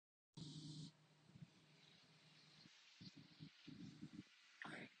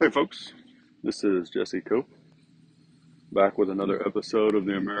Hey folks, this is Jesse Cope back with another episode of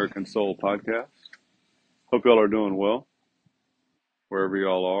the American Soul Podcast. Hope y'all are doing well wherever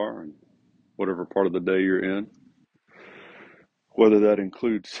y'all are and whatever part of the day you're in, whether that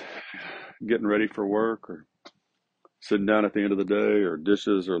includes getting ready for work or sitting down at the end of the day or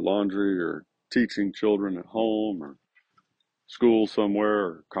dishes or laundry or teaching children at home or school somewhere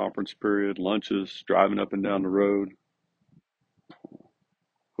or conference period, lunches, driving up and down the road.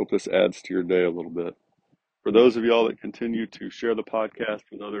 Hope this adds to your day a little bit. For those of y'all that continue to share the podcast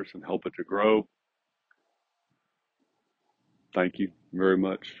with others and help it to grow, thank you very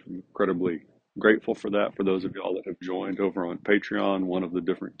much. I'm incredibly grateful for that. For those of y'all that have joined over on Patreon, one of the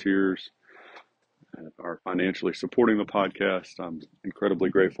different tiers, and are financially supporting the podcast, I'm incredibly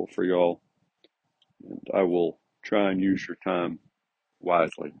grateful for y'all. And I will try and use your time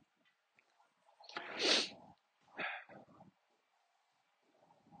wisely.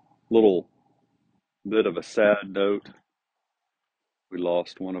 Little bit of a sad note. We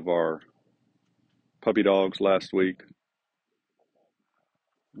lost one of our puppy dogs last week.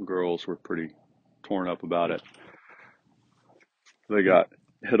 The girls were pretty torn up about it. They got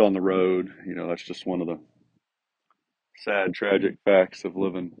hit on the road. You know, that's just one of the sad, tragic facts of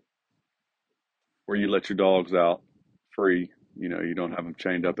living where you let your dogs out free. You know, you don't have them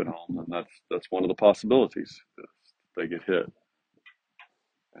chained up at home, and that's one of the possibilities. They get hit,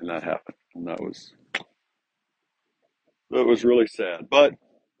 and that happened, and that was really sad. But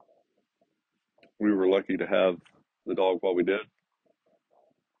we were lucky to have the dog while we did.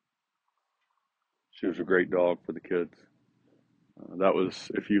 She was a great dog for the kids. That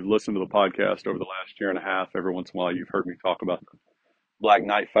was, if you've listened to the podcast over the last year and a half, every once in a while you've heard me talk about the black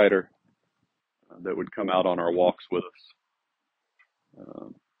night fighter that would come out on our walks with us.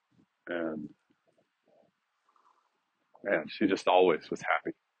 And man, she just always was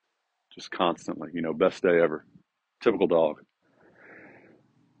happy, just constantly, you know, best day ever. Typical dog.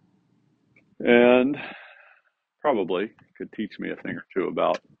 And probably could teach me a thing or two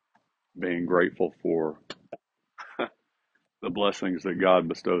about being grateful for the blessings that God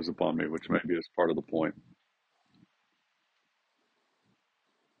bestows upon me, which maybe is part of the point.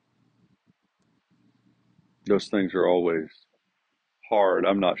 Those things are always hard.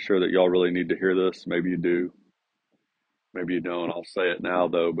 I'm not sure that y'all really need to hear this. Maybe you do. Maybe you don't. I'll say it now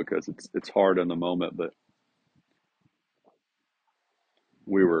though, because it's hard in the moment. But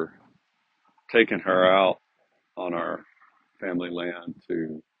we were taking her out on our family land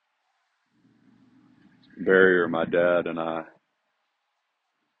to bury her, my dad and I.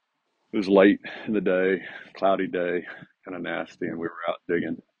 It was late in the day, cloudy day, kind of nasty, and we were out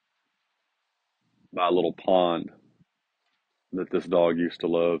digging by a little pond that this dog used to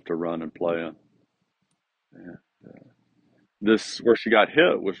love to run and play in. And this, where she got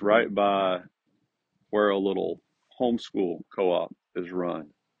hit, was right by where a little homeschool co-op is run.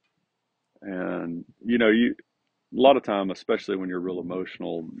 And you know, a lot of time, especially when you're real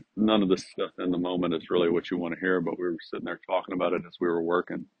emotional, none of this stuff in the moment is really what you want to hear. But we were sitting there talking about it as we were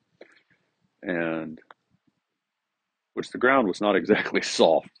working, and which the ground was not exactly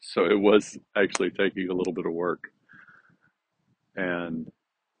soft, so it was actually taking a little bit of work. And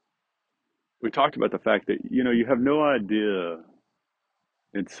we talked about the fact that, you know, you have no idea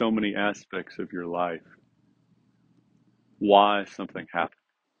in so many aspects of your life why something happened.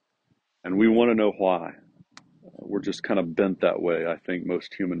 And we want to know why. We're just kind of bent that way. I think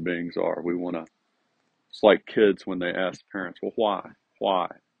most human beings are. We want to, it's like kids when they ask parents, well, why? Why?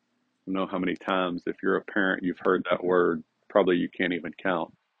 You know how many times, if you're a parent, you've heard that word, probably you can't even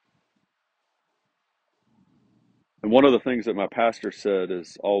count. And one of the things that my pastor said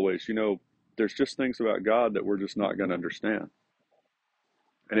is always, you know, there's just things about God that we're just not going to understand.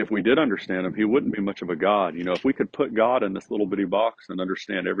 And if we did understand him, he wouldn't be much of a God. You know, if we could put God in this little bitty box and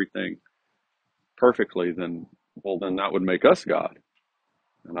understand everything perfectly, then, well, then that would make us God.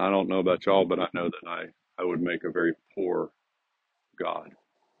 And I don't know about y'all, but I know that I would make a very poor God.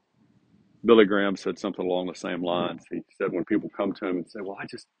 Billy Graham said something along the same lines. He said when people come to him and say, well,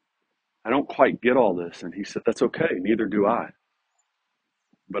 I don't quite get all this. And he said, that's okay. Neither do I.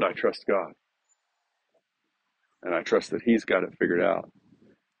 But I trust God. And I trust that he's got it figured out.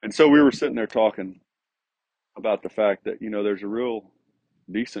 And so we were sitting there talking about the fact that, you know, there's a real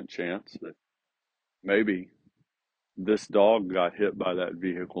decent chance that maybe this dog got hit by that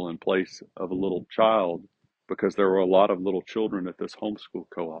vehicle in place of a little child, because there were a lot of little children at this homeschool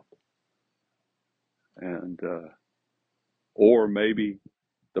co-op. And, or maybe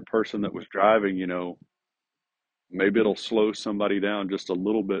the person that was driving, you know, maybe it'll slow somebody down just a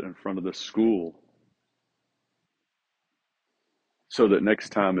little bit in front of the school so that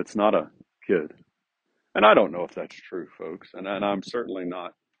next time it's not a kid. And I don't know if that's true, folks. And I'm certainly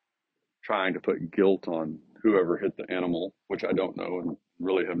not trying to put guilt on whoever hit the animal, which I don't know and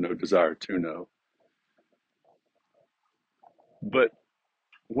really have no desire to know. But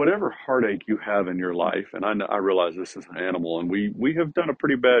whatever heartache you have in your life, and I realize this is an animal, and we have done a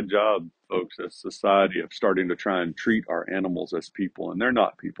pretty bad job, folks, as society, of starting to try and treat our animals as people, and they're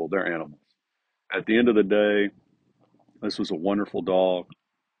not people, they're animals. At the end of the day, this was a wonderful dog.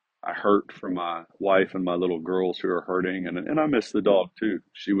 I hurt for my wife and my little girls who are hurting, and I miss the dog too.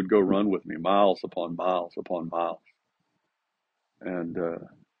 She would go run with me miles upon miles upon miles, and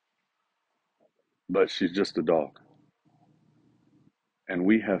but she's just a dog. And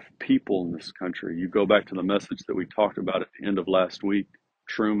we have people in this country. You go back to the message that we talked about at the end of last week,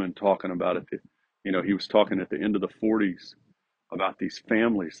 Truman talking about it. He was talking at the end of the 40s about these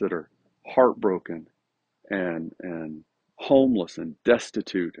families that are heartbroken and homeless and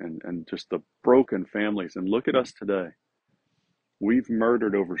destitute and just the broken families. And look at us today. We've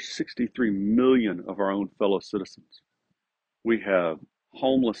murdered over 63 million of our own fellow citizens. We have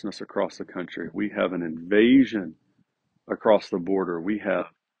homelessness across the country. We have an invasion across the border. We have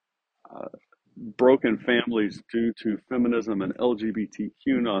uh, broken families due to feminism and LGBTQ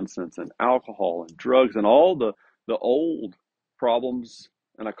nonsense and alcohol and drugs and all the old problems.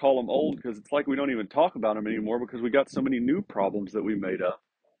 And I call them old because it's like we don't even talk about them anymore because we got so many new problems that we made up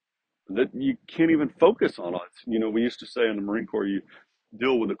that you can't even focus on us. We used to say in the Marine Corps, you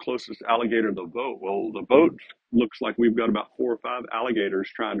deal with the closest alligator to the boat. Well, the boat looks like we've got about 4 or 5 alligators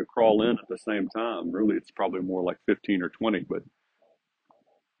trying to crawl in at the same time. Really, it's probably more like 15 or 20, but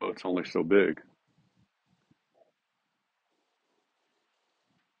the boat's only so big.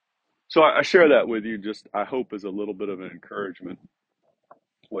 So I share that with you, just I hope as a little bit of an encouragement.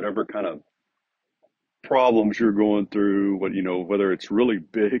 Whatever kind of problems you're going through, whether it's really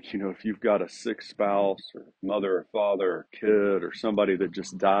big, if you've got a sick spouse or mother or father or kid or somebody that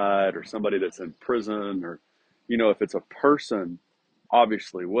just died or somebody that's in prison, or if it's a person,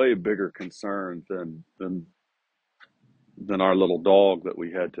 obviously way bigger concern than our little dog that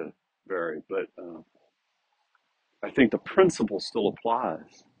we had to bury. But I think the principle still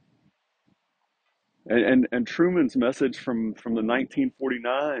applies. And Truman's message from the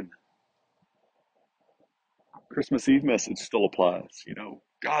 1949 Christmas Eve message still applies.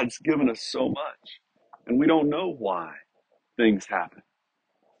 God's given us so much, and we don't know why things happen,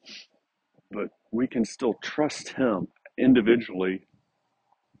 but we can still trust Him individually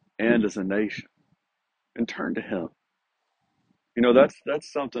and as a nation, and turn to Him.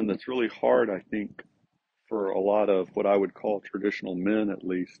 That's something that's really hard, I think, for a lot of what I would call traditional men, at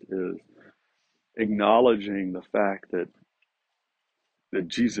least, is acknowledging the fact that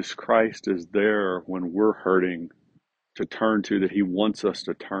Jesus Christ is there when we're hurting to turn to, that He wants us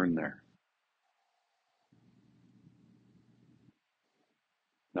to turn there.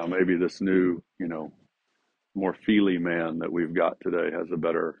 Now, maybe this new, more feely man that we've got today has a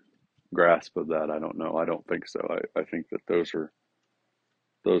better grasp of that. I don't know. I don't think so. I think that those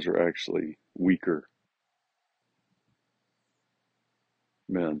are actually weaker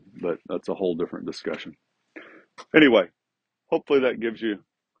men, but that's a whole different discussion. Anyway, hopefully that gives you.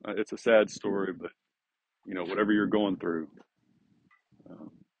 It's a sad story, but whatever you're going through,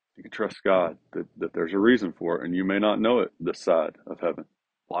 um, you can trust God that there's a reason for it, and you may not know it this side of heaven.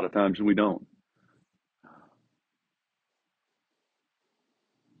 A lot of times we don't,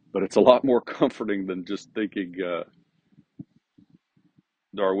 but it's a lot more comforting than just thinking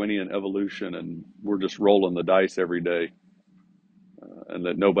Darwinian evolution and we're just rolling the dice every day, and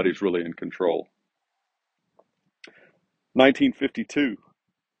that nobody's really in control. 1952,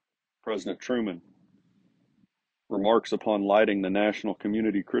 President Truman remarks upon lighting the national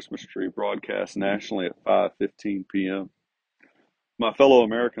community Christmas tree broadcast nationally at 5:15 p.m. My fellow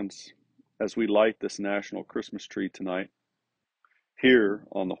Americans, as we light this national Christmas tree tonight, here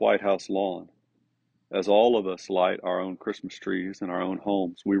on the White House lawn, as all of us light our own Christmas trees in our own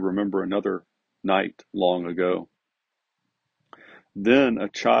homes, we remember another night long ago. Then a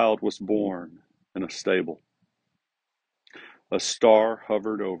child was born in a stable. A star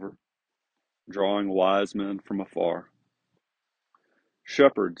hovered over, drawing wise men from afar.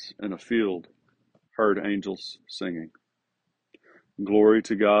 Shepherds in a field heard angels singing, "Glory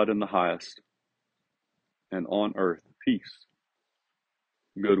to God in the highest, and on earth peace,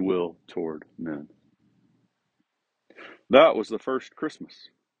 goodwill toward men." That was the first Christmas,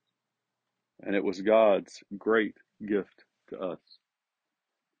 and it was God's great gift to us.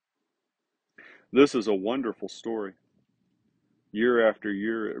 This is a wonderful story, Year after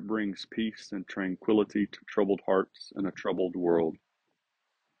year, it brings peace and tranquility to troubled hearts in a troubled world.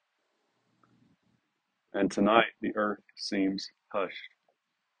 And tonight, the earth seems hushed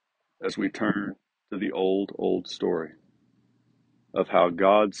as we turn to the old, old story of how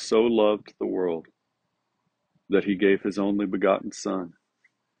God so loved the world that he gave his only begotten Son,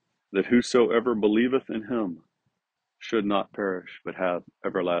 that whosoever believeth in him should not perish, but have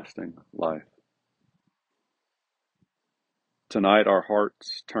everlasting life. Tonight, our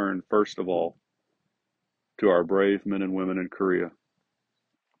hearts turn first of all to our brave men and women in Korea.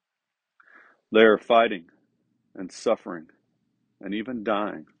 They are fighting and suffering and even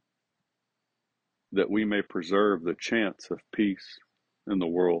dying that we may preserve the chance of peace in the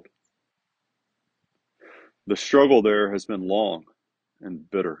world. The struggle there has been long and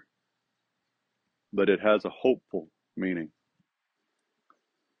bitter, but it has a hopeful meaning.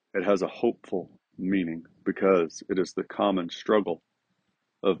 It has a hopeful meaning because it is the common struggle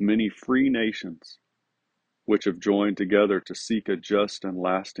of many free nations which have joined together to seek a just and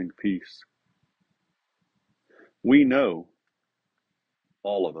lasting peace. We know,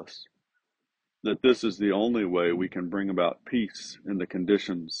 all of us, that this is the only way we can bring about peace in the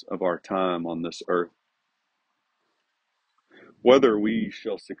conditions of our time on this earth. Whether we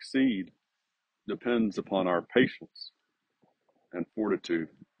shall succeed depends upon our patience and fortitude.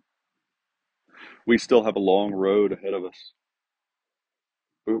 We still have a long road ahead of us.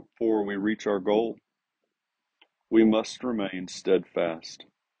 Before we reach our goal, we must remain steadfast.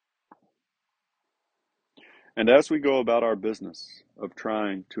 And as we go about our business of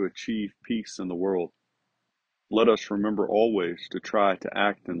trying to achieve peace in the world, let us remember always to try to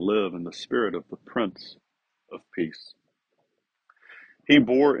act and live in the spirit of the Prince of Peace. He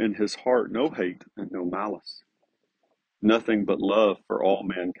bore in his heart no hate and no malice, nothing but love for all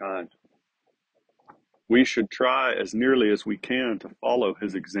mankind. We should try as nearly as we can to follow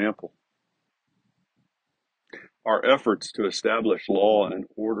his example. Our efforts to establish law and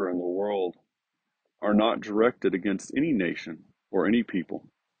order in the world are not directed against any nation or any people.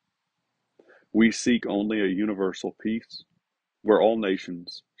 We seek only a universal peace where all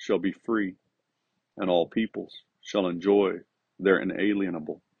nations shall be free and all peoples shall enjoy their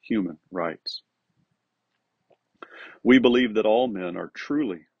inalienable human rights. We believe that all men are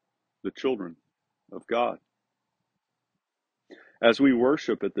truly the children of God. As we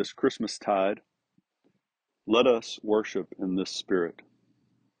worship at this Christmas tide, let us worship in this spirit.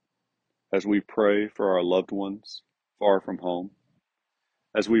 As we pray for our loved ones far from home,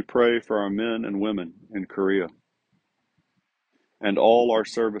 as we pray for our men and women in Korea, and all our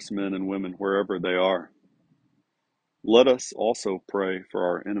servicemen and women wherever they are, let us also pray for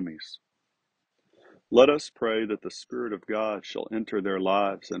our enemies. Let us pray that the Spirit of God shall enter their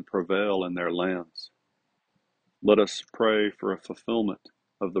lives and prevail in their lands. Let us pray for a fulfillment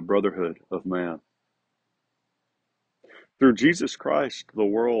of the brotherhood of man. Through Jesus Christ, the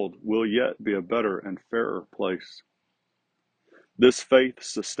world will yet be a better and fairer place. This faith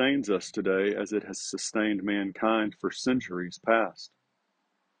sustains us today as it has sustained mankind for centuries past.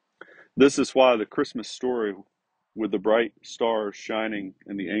 This is why the Christmas story, with the bright stars shining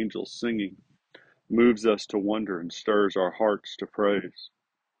and the angels singing, moves us to wonder and stirs our hearts to praise.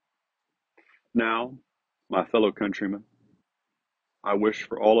 Now, my fellow countrymen, I wish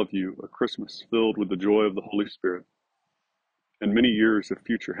for all of you a Christmas filled with the joy of the Holy Spirit and many years of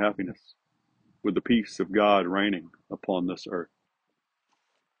future happiness, with the peace of God reigning upon this earth.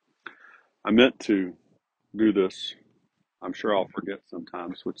 I meant to do this. I'm sure I'll forget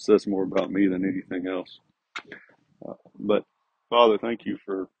sometimes, which says more about me than anything else. But Father, thank you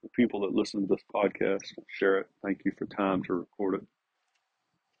for the people that listen to this podcast and share it. Thank you for time to record it.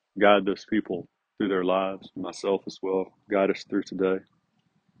 Guide those people through their lives, myself as well. Guide us through today.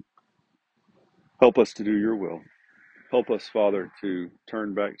 Help us to do your will. Help us, Father, to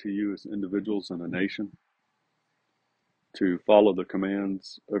turn back to you as individuals and a nation, to follow the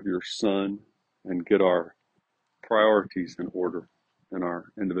commands of your Son and get our priorities in order in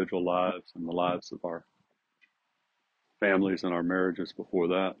our individual lives and the lives of our families and our marriages before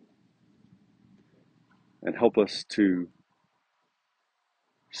that. And help us to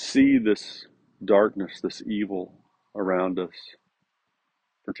see this darkness, this evil around us,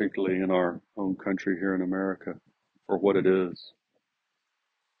 particularly in our own country here in America, for what it is,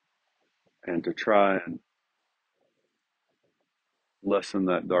 and to try and lessen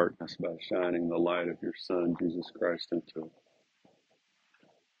that darkness by shining the light of your Son, Jesus Christ, into it.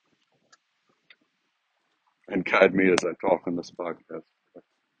 And guide me as I talk on this podcast. In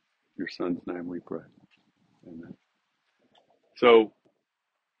your Son's name we pray. Amen. So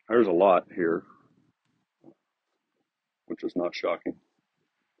there's a lot here. which is not shocking.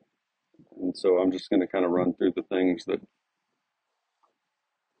 And so I'm just going to kind of run through the things that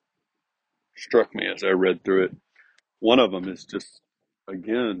struck me as I read through it. One of them is just,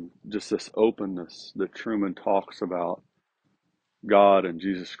 again, just this openness that Truman talks about God and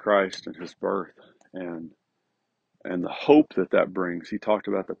Jesus Christ and his birth and and the hope that that brings. He talked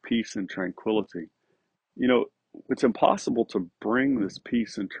about the peace and tranquility. You know, it's impossible to bring this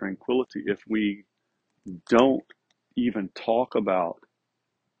peace and tranquility if we don't even talk about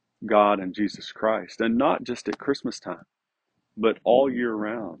God and Jesus Christ, and not just at Christmas time, but all year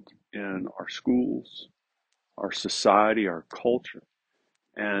round in our schools, our society, our culture.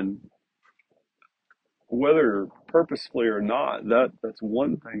 And whether purposefully or not, that's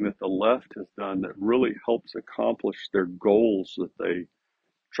one thing that the left has done that really helps accomplish their goals that they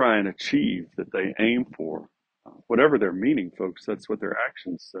try and achieve, that they aim for. Whatever their meaning, folks, that's what their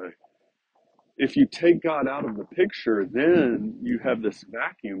actions say. If you take God out of the picture, then you have this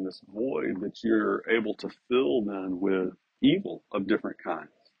vacuum, this void that you're able to fill then with evil of different kinds.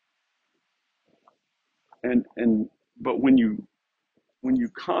 And but when you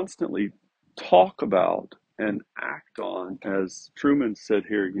constantly talk about and act on, as Truman said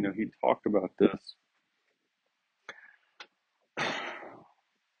here, you know, he talked about this.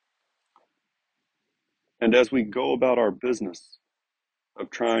 And as we go about our business of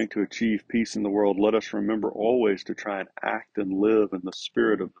trying to achieve peace in the world, let us remember always to try and act and live in the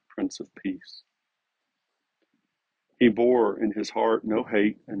spirit of the Prince of Peace. He bore in his heart no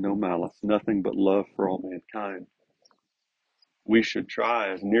hate and no malice, nothing but love for all mankind. We should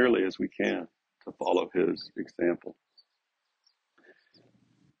try as nearly as we can to follow his example.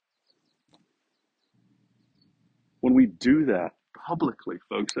 When we do that publicly,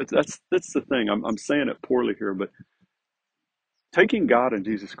 folks, that's the thing. I'm saying it poorly here, but taking God and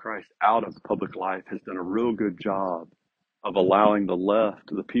Jesus Christ out of public life has done a real good job of allowing the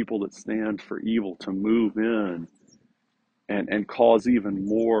left, the people that stand for evil, to move in and cause even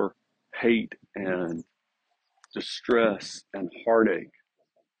more hate and distress and heartache.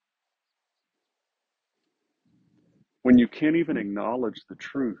 When you can't even acknowledge the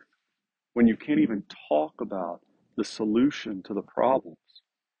truth, when you can't even talk about the solution to the problems,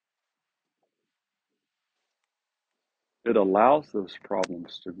 it allows those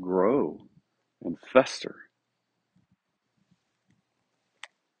problems to grow and fester.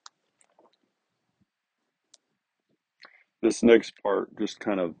 This next part just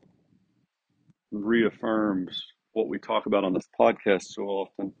kind of reaffirms what we talk about on this podcast so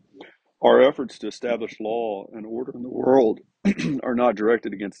often. Our efforts to establish law and order in the world are not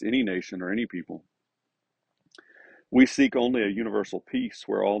directed against any nation or any people. We seek only a universal peace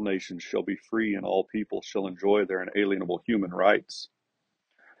where all nations shall be free and all people shall enjoy their inalienable human rights.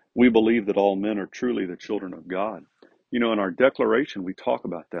 We believe that all men are truly the children of God. You know, in our declaration, we talk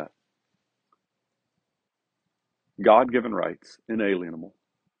about that. God given rights, inalienable,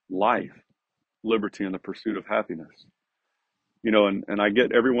 life, liberty, and the pursuit of happiness. You know, and I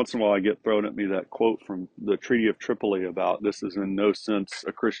get every once in a while I get thrown at me that quote from the Treaty of Tripoli about this is in no sense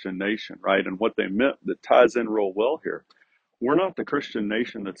a Christian nation, right? And what they meant that ties in real well here. We're not the Christian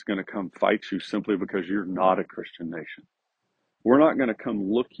nation that's going to come fight you simply because you're not a Christian nation. We're not going to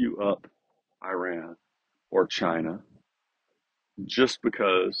come look you up, Iran or China, just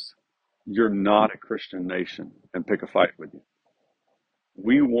because you're not a Christian nation and pick a fight with you.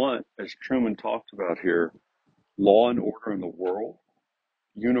 We want, as Truman talked about here, law and order in the world,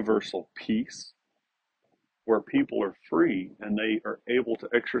 universal peace, where people are free and they are able to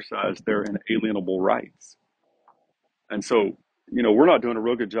exercise their inalienable rights. And so, you know, we're not doing a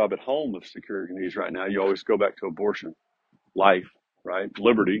real good job at home of securing these right now. You always go back to abortion, life, right?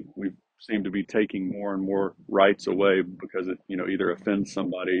 Liberty. We seem to be taking more and more rights away because it, you know, either offends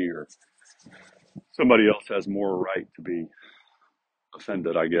somebody or somebody else has more right to be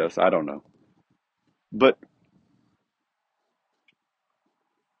offended, I guess. I don't know. But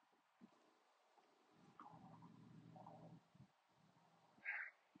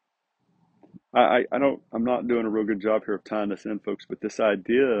I don't, I'm not doing a real good job here of tying this in, folks, but this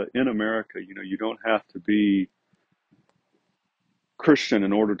idea in America, you know, you don't have to be Christian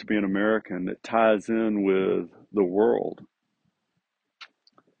in order to be an American, that ties in with the world.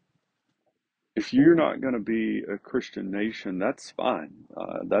 If you're not going to be a Christian nation, that's fine.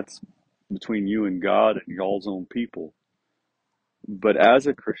 That's between you and God and y'all's own people. But as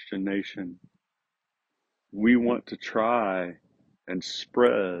a Christian nation, we want to try and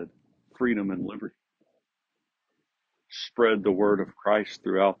spread freedom and liberty, spread the word of Christ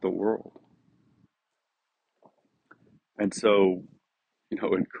throughout the world. And so, you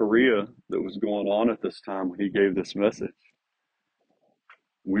know, in Korea, that was going on at this time when he gave this message,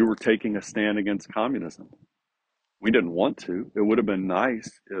 We were taking a stand against communism. We didn't want to. It would have been nice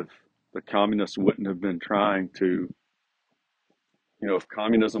if the communists wouldn't have been trying to, if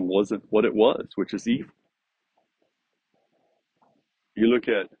communism wasn't what it was, which is evil. You look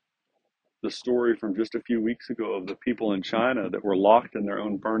at the story from just a few weeks ago of the people in China that were locked in their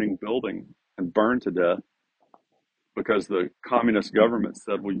own burning building and burned to death because the communist government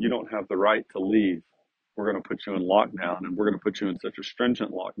said, well, you don't have the right to leave. We're going to put you in lockdown, and we're going to put you in such a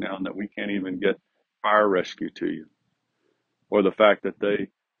stringent lockdown that we can't even get fire rescue to you. Or the fact that they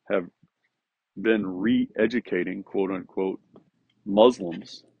have been re-educating, quote unquote,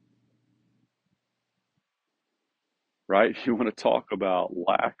 Muslims, right? You want to talk about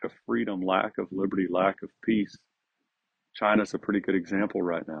lack of freedom, lack of liberty, lack of peace. China's a pretty good example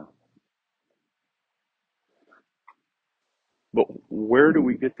right now. But where do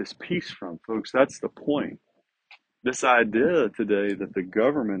we get this peace from, folks? That's the point. This idea today that the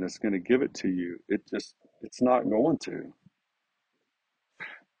government is going to give it to you, it's not going to.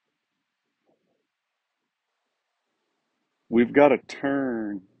 We've got to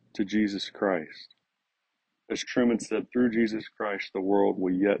turn to Jesus Christ. As Truman said, through Jesus Christ, the world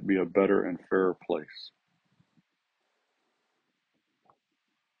will yet be a better and fairer place.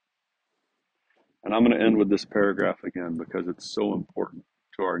 And I'm going to end with this paragraph again because it's so important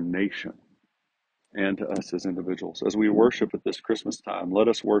to our nation and to us as individuals. As we worship at this Christmas time, let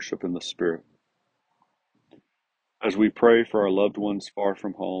us worship in the Spirit. As we pray for our loved ones far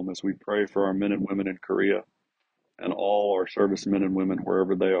from home, as we pray for our men and women in Korea and all our servicemen and women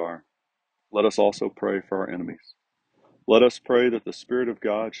wherever they are, let us also pray for our enemies. Let us pray that the Spirit of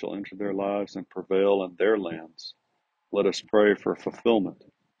God shall enter their lives and prevail in their lands. Let us pray for fulfillment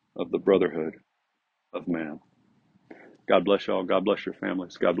of the brotherhood of man. God bless y'all. God bless your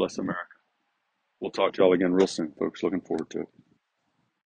families. God bless America. We'll talk to y'all again real soon, folks. Looking forward to it.